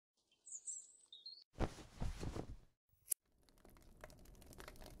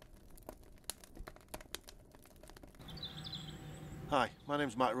Hi, my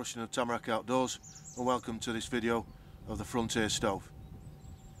name's Mike Rushton of Tamarack Outdoors and welcome to this video of the Frontier stove.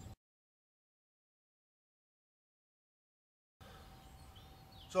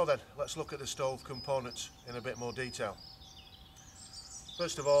 So then, let's look at the stove components in a bit more detail.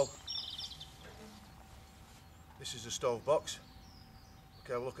 First of all, this is the stove box.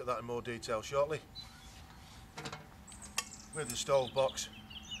 Okay, we'll look at that in more detail shortly. With the stove box,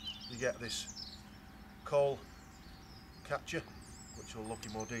 you get this coal catcher, which we'll look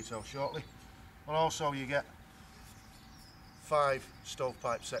in more detail shortly, and also you get 5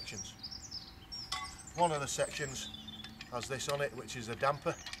 stovepipe sections. One of the sections has this on it, which is a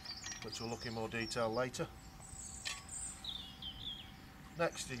damper, which we'll look in more detail later.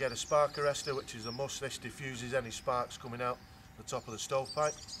 Next you get a spark arrestor, which is a must. This diffuses any sparks coming out the top of the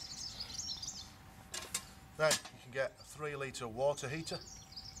stovepipe. Then you can get a 3 litre water heater.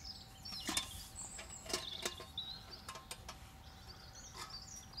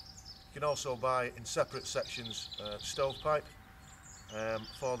 You can also buy in separate sections stovepipe.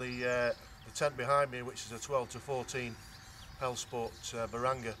 For the tent behind me, which is a 12 to 14 Hellsport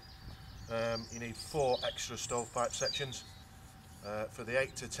Baranga, you need 4 extra stovepipe sections. For the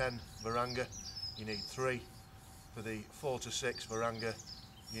 8 to 10 Baranga you need 3. For the 4 to 6 Baranga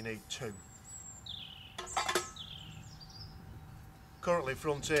you need 2. Currently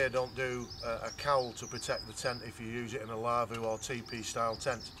Frontier don't do a cowl to protect the tent if you use it in a Lavu or TP style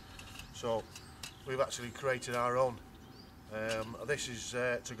tent. So we've actually created our own. This is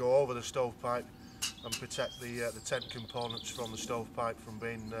to go over the stovepipe and protect the tent components from the stovepipe from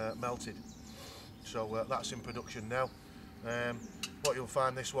being melted. So that's in production now. What you'll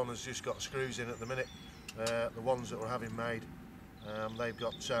find, this one has just got screws in at the minute. The ones that we're having made, they've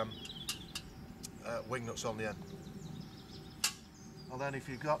got wing nuts on the end. And then if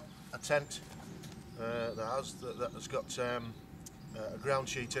you've got a tent that has got a ground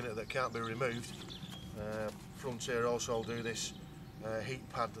sheet in it that can't be removed, Frontier also do this heat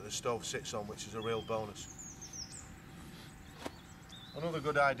pad that the stove sits on, which is a real bonus. Another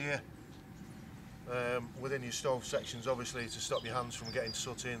good idea within your stove sections, obviously, to stop your hands from getting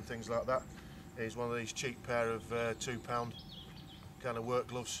sooty and things like that, is one of these cheap pair of £2 kind of work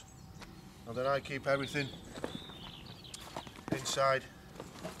gloves. And then I keep everything inside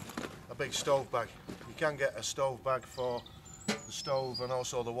a big stove bag. You can get a stove bag for the stove and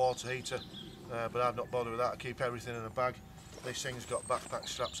also the water heater, but I've not bothered with that. I keep everything in a bag. This thing's got backpack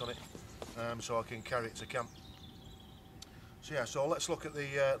straps on it, so I can carry it to camp. So yeah, so let's look at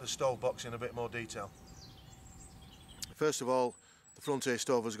the stove box in a bit more detail. First of all, the Frontier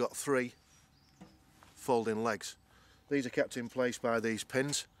stove has got 3 folding legs. These are kept in place by these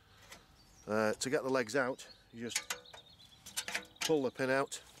pins. To get the legs out, you just pull the pin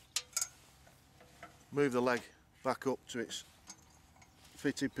out, move the leg back up to its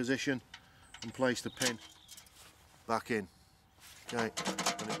fitted position and place the pin back in. Okay,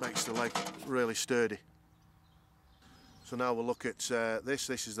 and it makes the leg really sturdy. So now we'll look at this.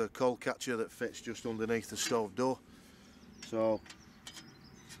 This is the coal catcher that fits just underneath the stove door. So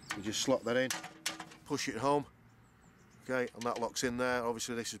you just slot that in, push it home, okay, and that locks in there.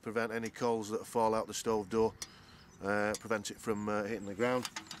 Obviously this is to prevent any coals that fall out the stove door, prevent it from hitting the ground,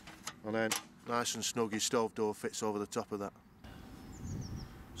 and then nice and snug your stove door fits over the top of that.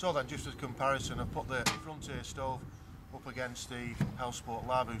 So then, just as a comparison, I've put the Frontier stove up against the Hellsport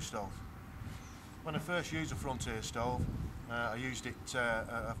Lavu stove. When I first used the Frontier stove, I used it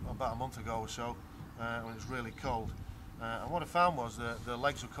about a month ago or so, when it was really cold. And what I found was that the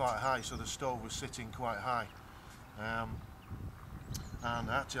legs were quite high, so the stove was sitting quite high. And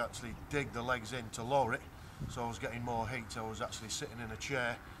I had to actually dig the legs in to lower it, so I was getting more heat. I was actually sitting in a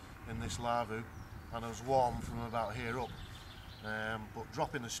chair in this Lavu, and I was warm from about here up. But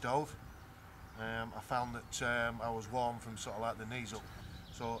dropping the stove, I found that I was warm from sort of like the knees up.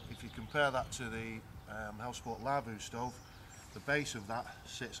 So if you compare that to the Hellsport Lavu stove, the base of that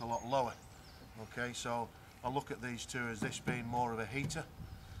sits a lot lower. Okay, so I look at these two as this being more of a heater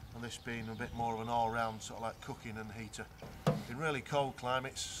and this being a bit more of an all-round sort of like cooking and heater. In really cold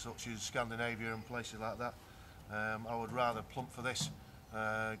climates such as Scandinavia and places like that, I would rather plump for this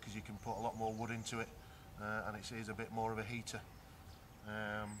because you can put a lot more wood into it, and it is a bit more of a heater,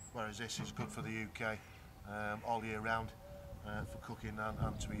 whereas this is good for the UK all year round, for cooking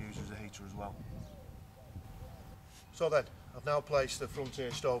and to be used as a heater as well. So then, I've now placed the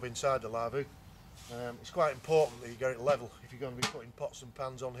Frontier stove inside the Lavu. It's quite important that you get it level if you're going to be putting pots and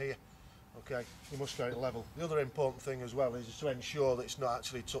pans on here. Okay, you must get it level. The other important thing as well is to ensure that it's not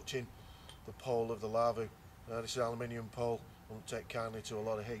actually touching the pole of the Lavu. This is an aluminium pole, won't take kindly to a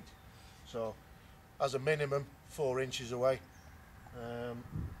lot of heat. So as a minimum 4 inches away,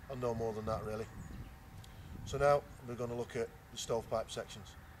 and no more than that really. So now we're going to look at the stovepipe sections.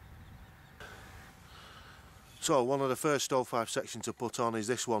 So one of the first stovepipe sections to put on is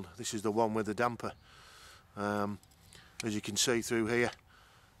this one. This is the one with the damper. As you can see through here,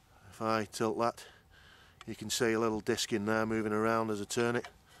 if I tilt that, you can see a little disc in there moving around as I turn it.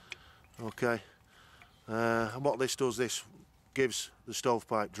 Okay, and what this does, this gives the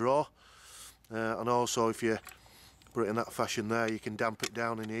stovepipe draw, and also if you put it in that fashion there, you can damp it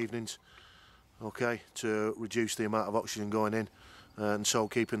down in the evenings, okay, to reduce the amount of oxygen going in, and so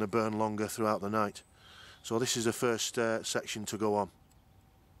keeping the burn longer throughout the night. So this is the first section to go on.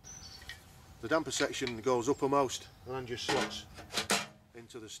 The damper section goes uppermost and then just slots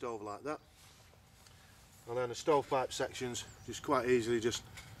into the stove like that, and then the stovepipe sections just quite easily just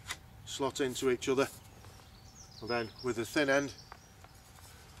slot into each other, and then with the thin end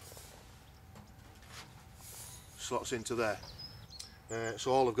slots into there.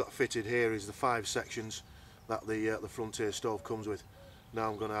 So all I've got fitted here is the 5 sections that the Frontier stove comes with. Now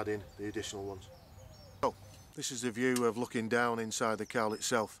I'm going to add in the additional ones. So this is the view of looking down inside the cowl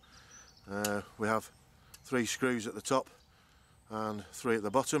itself. We have 3 screws at the top and 3 at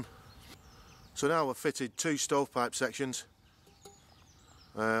the bottom. So now we've fitted 2 stovepipe sections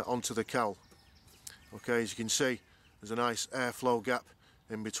onto the cowl. Okay, as you can see, there's a nice airflow gap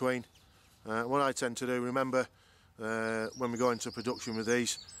in between. What I tend to do, remember, when we go into production with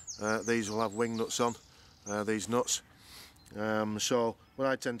these will have wing nuts on, these nuts. So what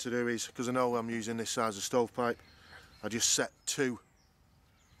I tend to do is, because I know I'm using this size of stovepipe, I just set 2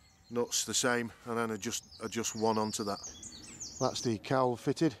 nuts the same and then adjust one onto that. That's the cowl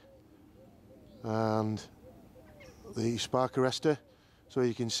fitted and the spark arrestor. So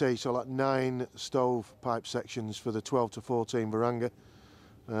you can see, so like 9 stovepipe sections for the 12 to 14 Varanga,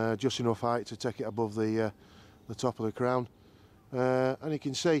 just enough height to take it above the top of the crown. And you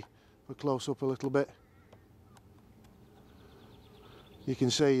can see, we're close up a little bit, you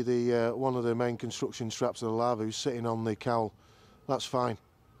can see the one of the main construction straps of the lavoo sitting on the cowl. That's fine,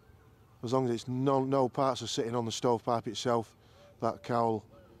 as long as it's no parts are sitting on the stovepipe itself. That cowl,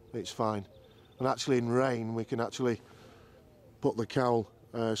 it's fine. And actually in rain we can actually put the cowl,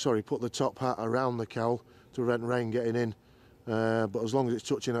 put the top hat around the cowl to prevent rain getting in, but as long as it's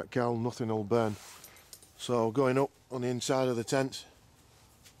touching that cowl, nothing will burn. So going up on the inside of the tent,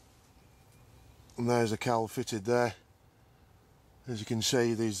 and there's the cowl fitted there. As you can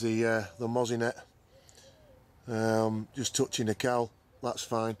see, there's the mozzie net just touching the cowl. That's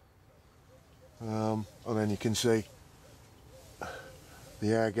fine. And then you can see the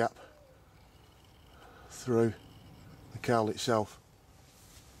air gap through the cowl itself.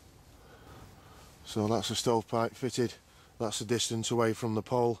 So that's the stovepipe fitted. That's the distance away from the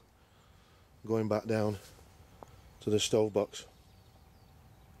pole going back down to the stove box.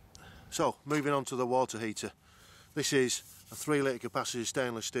 So moving on to the water heater. This is a 3 litre capacity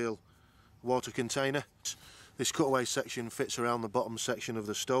stainless steel water container. This cutaway section fits around the bottom section of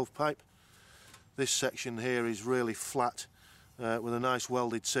the stovepipe. This section here is really flat with a nice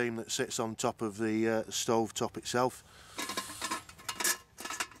welded seam that sits on top of the stove top itself.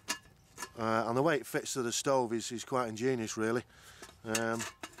 And the way it fits to the stove is quite ingenious really.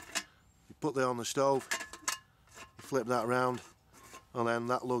 You put that on the stove, you flip that around, and then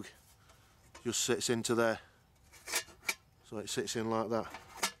that lug just sits into there. So it sits in like that.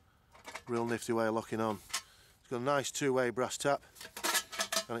 Real nifty way of locking on. It's got a nice 2-way brass tap,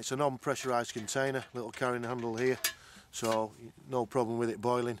 and it's a non-pressurised container, little carrying handle here, so no problem with it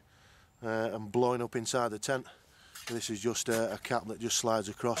boiling and blowing up inside the tent. This is just a cap that just slides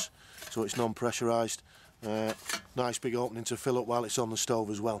across, so it's non-pressurised. Nice big opening to fill up while it's on the stove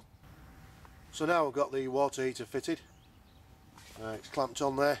as well. So now I've got the water heater fitted. It's clamped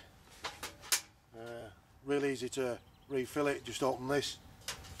on there. Really easy to refill it, just open this.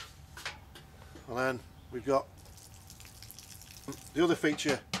 And then we've got the other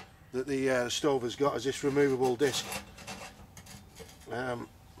feature that the stove has got is this removable disc.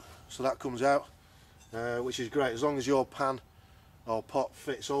 So that comes out, which is great. As long as your pan or pot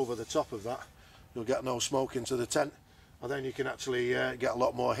fits over the top of that, you'll get no smoke into the tent, and then you can actually get a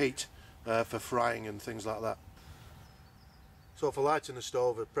lot more heat for frying and things like that. So for lighting the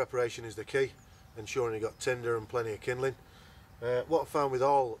stove, preparation is the key, ensuring you've got tinder and plenty of kindling. What I found with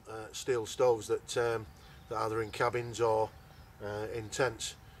all steel stoves that are either in cabins or in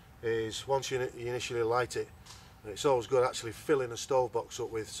tents is once you initially light it, it's always good actually filling a stove box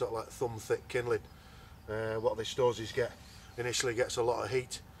up with sort of like thumb thick kindling. What this does is initially gets a lot of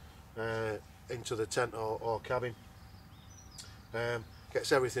heat into the tent or cabin,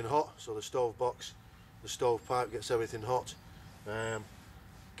 gets everything hot, so the stove box, the stove pipe gets everything hot,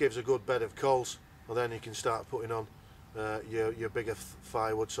 Gives a good bed of coals, and then you can start putting on your bigger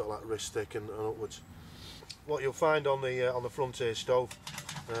firewood, sort of like wrist thick and upwards. What you'll find on the Frontier stove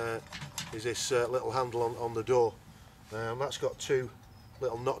is this little handle on the door. That's got two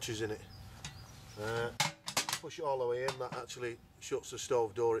little notches in it. Push it all the way in, that actually shuts the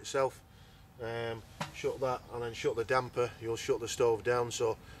stove door itself. Shut that and then shut the damper, you'll shut the stove down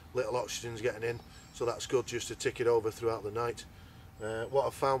so little oxygen's getting in, so that's good just to tick it over throughout the night. What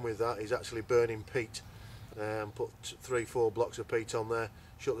I've found with that is actually burning peat. Put 3-4 blocks of peat on there,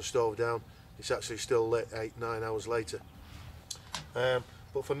 shut the stove down, it's actually still lit 8-9 hours later.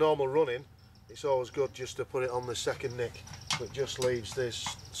 But for normal running, it's always good just to put it on the second nick, which just leaves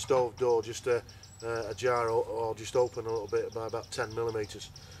this stove door just ajar or just open a little bit by about 10mm.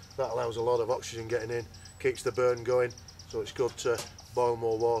 That allows a lot of oxygen getting in, keeps the burn going, so it's good to boil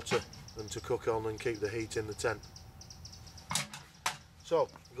more water and to cook on and keep the heat in the tent. So,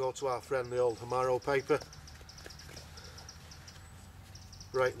 go to our friend the old Hamaro paper,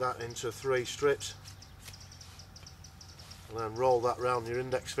 break that into 3 strips and then roll that round your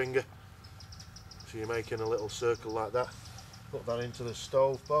index finger, so you're making a little circle like that. Put that into the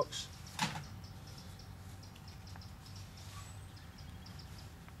stove box.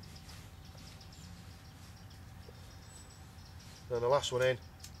 Then the last one in,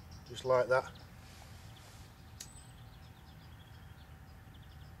 just like that.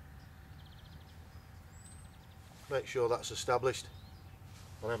 Make sure that's established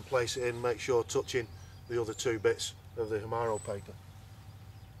and then place it in, make sure touching the other 2 bits of the Hamaro paper.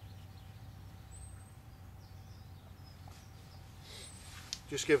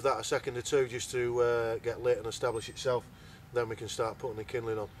 Just give that a second or two just to get lit and establish itself, then we can start putting the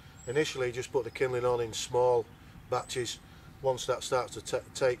kindling on. Initially just put the kindling on in small batches. Once that starts to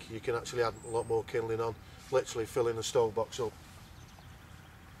take, you can actually add a lot more kindling on, literally filling the stove box up.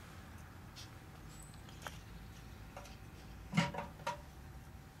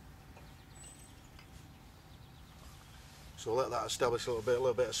 So let that establish a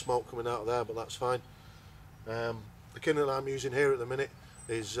little bit of smoke coming out of there, but that's fine. The kindling I'm using here at the minute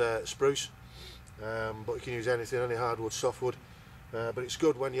is spruce, but you can use anything, any hardwood, softwood. But it's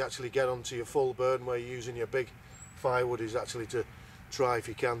good when you actually get onto your full burn where you're using your big firewood, is actually to try, if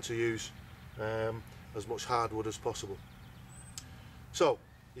you can, to use as much hardwood as possible. So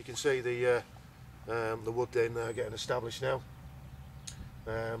you can see the wood in there getting established now.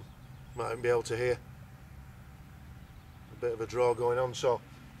 Might even be able to hear a bit of a draw going on, so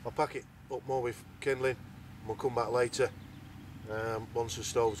I'll pack it up more with kindling and we'll come back later once the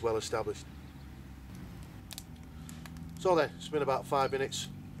stove's well established. So then, it's been about 5 minutes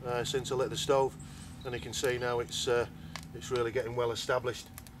since I lit the stove, and you can see now it's really getting well established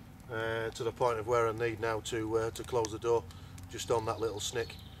to the point of where I need now to close the door just on that little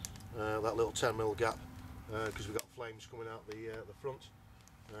snick, that little 10mm gap, because we've got flames coming out the front.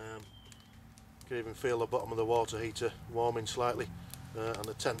 You can even feel the bottom of the water heater warming slightly, and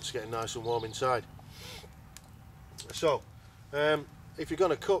the tent's getting nice and warm inside. So if you're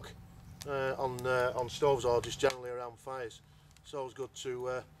going to cook on stoves or just generally around fires, it's always good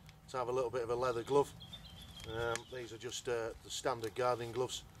to have a little bit of a leather glove. These are just the standard gardening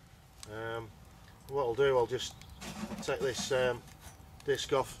gloves. What I'll do, I'll just take this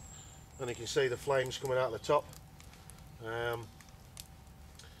disc off, and you can see the flames coming out the top.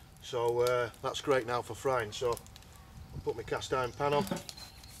 So that's great now for frying. So I'll put my cast iron pan on,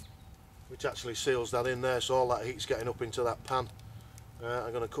 which actually seals that in there, so all that heat's getting up into that pan.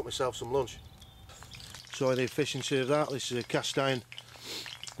 I'm going to cook myself some lunch. So the efficiency of that, this is a cast iron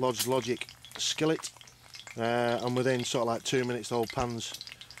Lodge Logic skillet, and within sort of like 2 minutes the whole pan's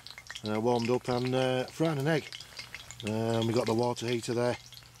warmed up and frying an egg. We've got the water heater there,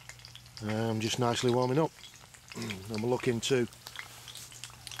 just nicely warming up. And we'll look into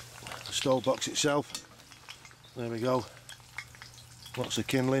the stove box itself. There we go, lots of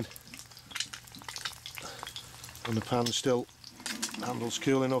kindling, and the pan still handle's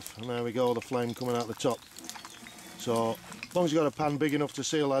cool enough, and there we go, the flame coming out the top. So as long as you've got a pan big enough to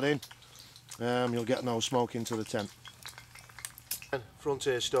seal that in, you'll get no smoke into the tent.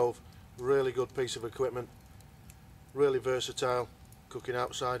 Frontier stove, really good piece of equipment, really versatile, cooking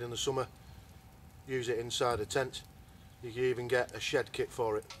outside in the summer, use it inside a tent. You can even get a shed kit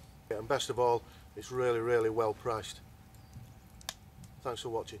for it, and best of all, it's really well priced. Thanks for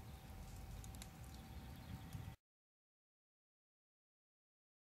watching.